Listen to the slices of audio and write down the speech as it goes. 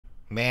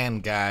Man,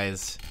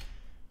 guys,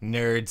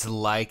 nerds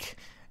alike,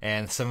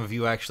 and some of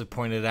you actually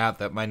pointed out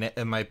that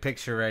my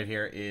picture right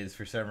here is,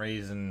 for some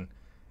reason,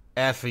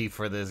 Effie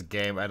for this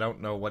game. I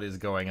don't know what is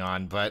going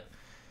on, but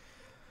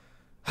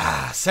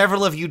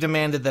several of you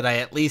demanded that I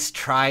at least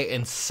try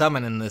and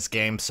summon in this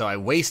game, so I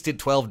wasted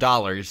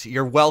 $12.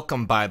 You're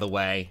welcome, by the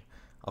way.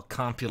 I'll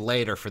comp you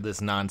later for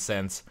this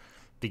nonsense,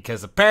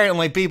 because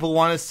apparently people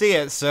want to see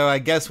it, so I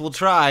guess we'll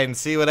try and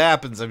see what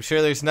happens. I'm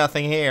sure there's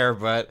nothing here,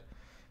 but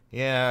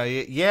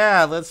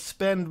yeah, let's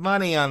spend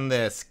money on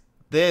this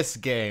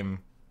game.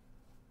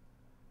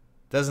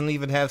 Doesn't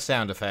even have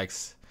sound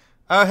effects.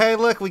 Oh, hey,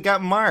 look, we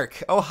got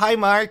Mark. Oh, hi,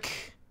 Mark.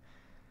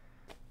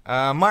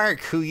 Mark,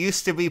 who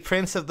used to be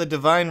Prince of the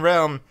Divine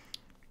Realm,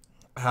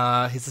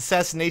 his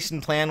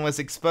assassination plan was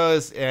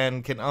exposed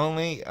and can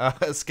only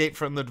escape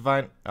from the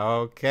Divine...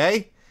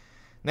 Okay.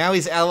 Now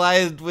he's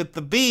allied with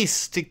the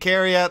Beast to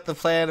carry out the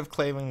plan of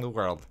claiming the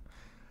world.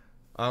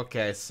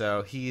 Okay,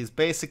 so he's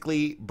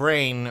basically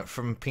Brain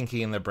from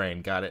Pinky and the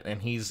Brain. Got it.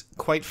 And he's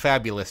quite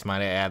fabulous,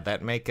 might I add.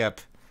 That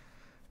makeup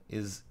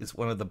is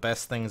one of the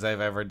best things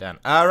I've ever done.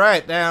 All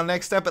right, now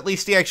next up, at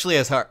least he actually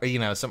has,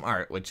 some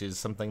art, which is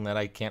something that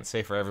I can't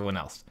say for everyone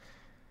else.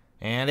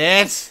 And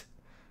it's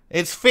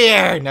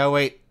fear. No,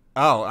 wait.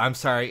 Oh, I'm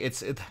sorry.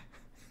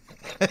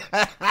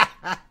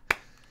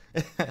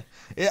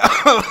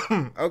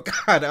 Oh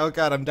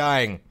God, I'm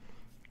dying.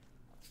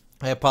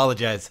 I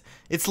apologize.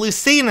 It's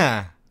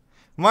Lucina,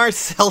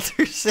 Mars'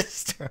 elder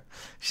sister.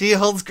 She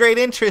holds great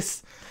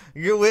interest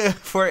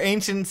for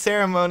ancient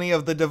ceremony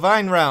of the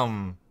divine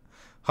realm,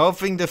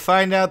 hoping to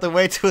find out the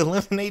way to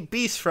eliminate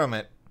beasts from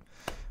it.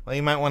 Well,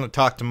 you might want to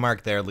talk to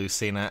Mark there,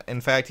 Lucina.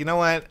 In fact, you know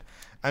what?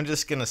 I'm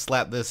just gonna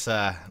slap this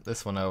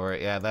one over.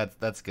 Yeah,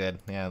 that's good.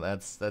 Yeah,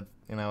 that's.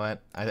 You know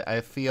what? I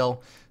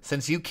feel,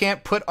 since you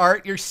can't put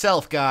art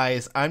yourself,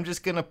 guys, I'm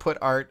just gonna put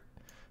art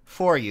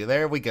for you.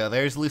 There we go.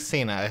 There's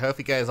Lucina. I hope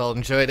you guys all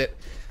enjoyed it.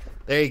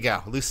 There you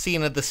go.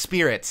 Lucina the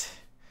Spirit.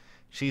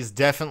 She's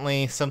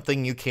definitely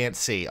something you can't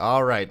see.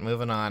 All right,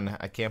 moving on.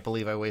 I can't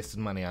believe I wasted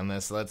money on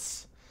this.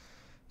 Let's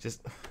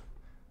just...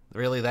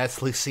 Really,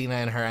 that's Lucina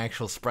in her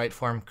actual sprite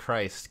form?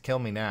 Christ, kill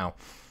me now.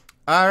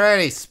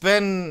 Alrighty,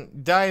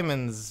 spend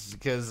diamonds,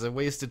 because I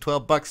wasted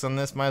 12 bucks on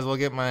this. Might as well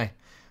get my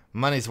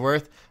money's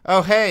worth.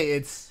 Oh, hey,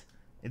 it's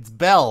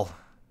Bell.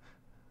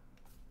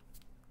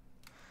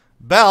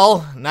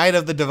 Bell, Knight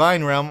of the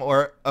Divine Realm,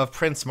 or of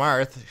Prince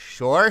Marth,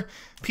 sure.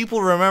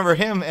 People remember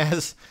him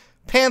as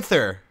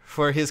Panther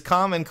for his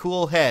calm and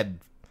cool head.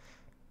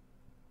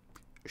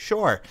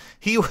 Sure.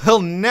 He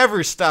will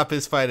never stop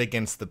his fight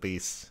against the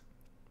beasts.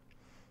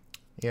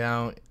 You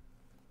know,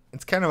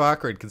 it's kind of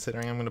awkward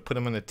considering I'm going to put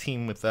him in a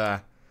team with,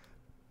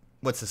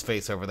 what's his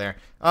face over there.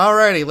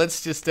 Alrighty,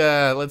 let's just,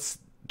 let's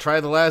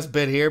try the last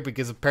bit here,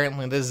 because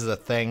apparently this is a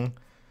thing.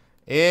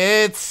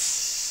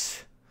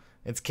 It's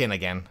Kin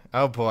again.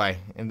 Oh boy.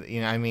 And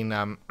you know, I mean,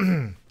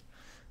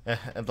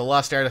 the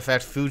lost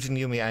artifact Fujin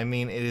Yumi. I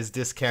mean, it is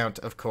discount,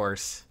 of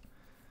course.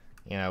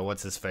 You know,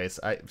 what's his face?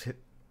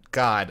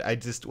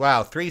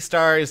 Wow, 3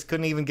 stars,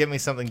 couldn't even get me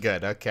something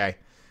good. Okay.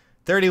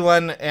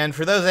 31, and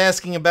for those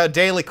asking about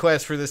daily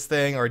quests for this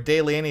thing, or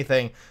daily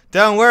anything,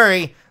 don't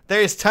worry,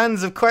 there's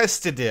tons of quests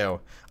to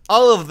do.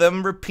 All of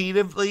them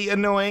repeatedly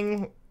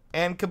annoying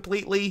and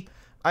completely...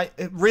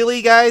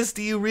 Really, guys?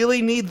 Do you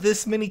really need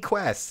this many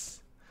quests?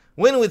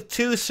 Win with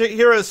 2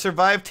 heroes,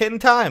 survive 10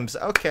 times.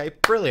 Okay,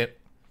 brilliant.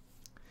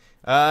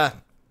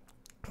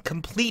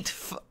 Complete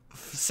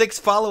 6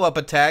 follow-up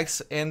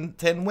attacks and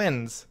 10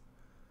 wins.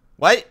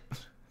 What?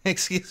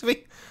 Excuse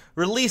me?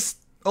 Release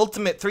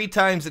ultimate 3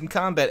 times in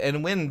combat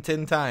and win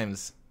 10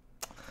 times.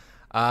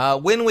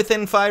 Win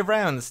within 5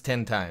 rounds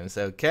 10 times.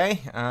 Okay,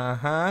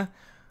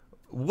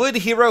 Wood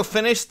Hero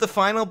finish the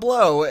final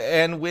blow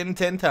and win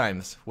 10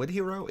 times. Wood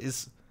Hero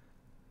is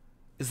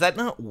that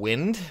not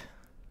wind?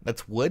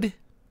 That's wood?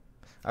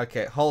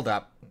 Okay, hold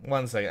up.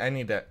 1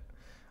 second.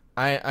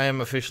 I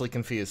am officially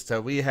confused.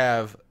 So we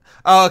have...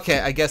 Oh, okay,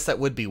 I guess that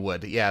would be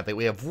wood. Yeah,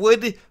 we have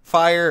wood,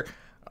 fire,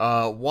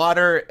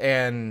 water,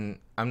 and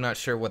I'm not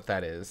sure what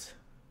that is.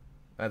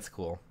 That's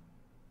cool.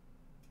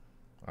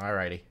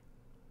 Alrighty.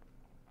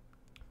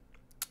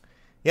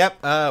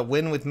 Yep,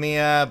 win with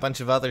Mia, a bunch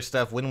of other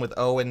stuff. Win with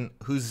Owen,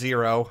 who's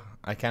 0.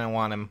 I kind of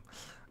want him.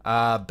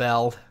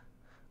 Bell.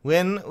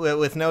 Win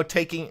with no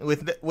taking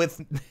with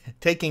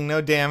taking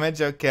no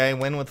damage. Okay,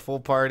 win with full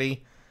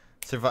party.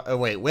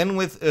 Win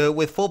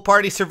with full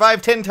party.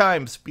 Survive 10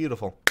 times.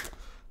 Beautiful,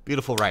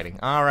 beautiful writing.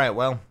 All right,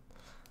 well,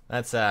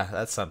 that's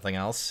something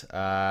else.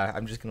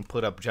 I'm just gonna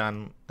put up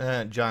John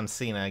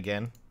Cena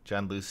again,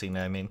 John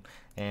Lucina, I mean,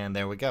 and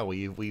there we go.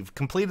 We've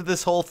completed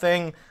this whole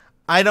thing.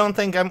 I don't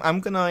think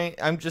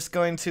I'm just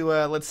going to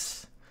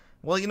let's.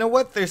 Well, you know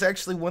what? There's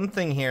actually one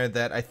thing here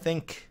that I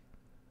think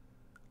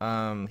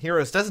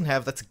Heroes doesn't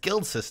have. That's a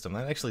guild system.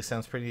 That actually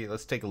sounds pretty.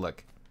 Let's take a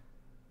look.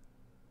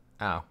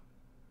 Ow.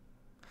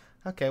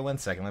 Okay, 1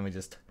 second. Let me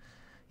just...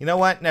 You know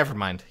what? Never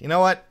mind. You know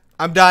what?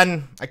 I'm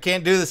done. I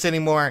can't do this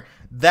anymore.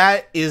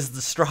 That is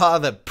the straw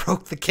that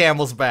broke the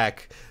camel's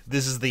back.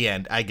 This is the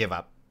end. I give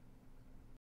up.